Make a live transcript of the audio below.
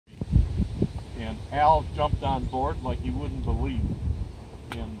and Al jumped on board like you wouldn't believe,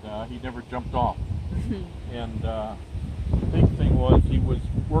 and he never jumped off. And the big thing was he was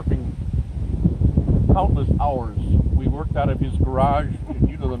working countless hours. We worked out of his garage, and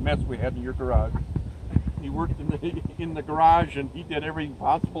you know the mess we had in your garage. He worked in the garage, and he did everything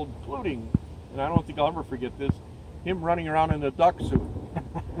possible, including, and I don't think I'll ever forget this, him running around in a duck suit.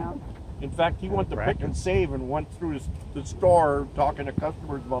 In fact, he went to Pick and Save and went through the store talking to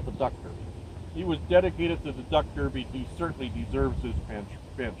customers about the duck derby. He was dedicated to the duck derby. He certainly deserves his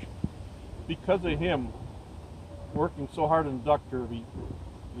bench. Because of him working so hard in the duck derby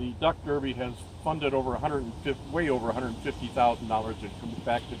has funded way over $150,000 and comes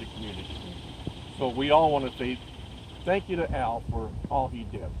back to the community. So we all want to say thank you to Al for all he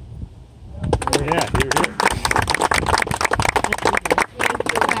did. Yeah, here.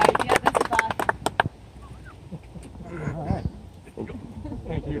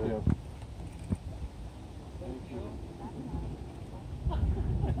 Thank you, Deb.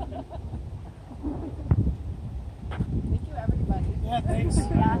 Thank you, everybody. Yeah, thanks.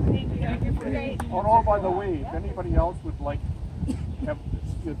 Yeah, thank you. Great. Oh, by the way, if anybody else would like have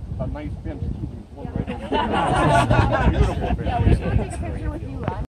a nice bench, one right over there. Beautiful bench. Yeah, we should take a picture with you, Ron.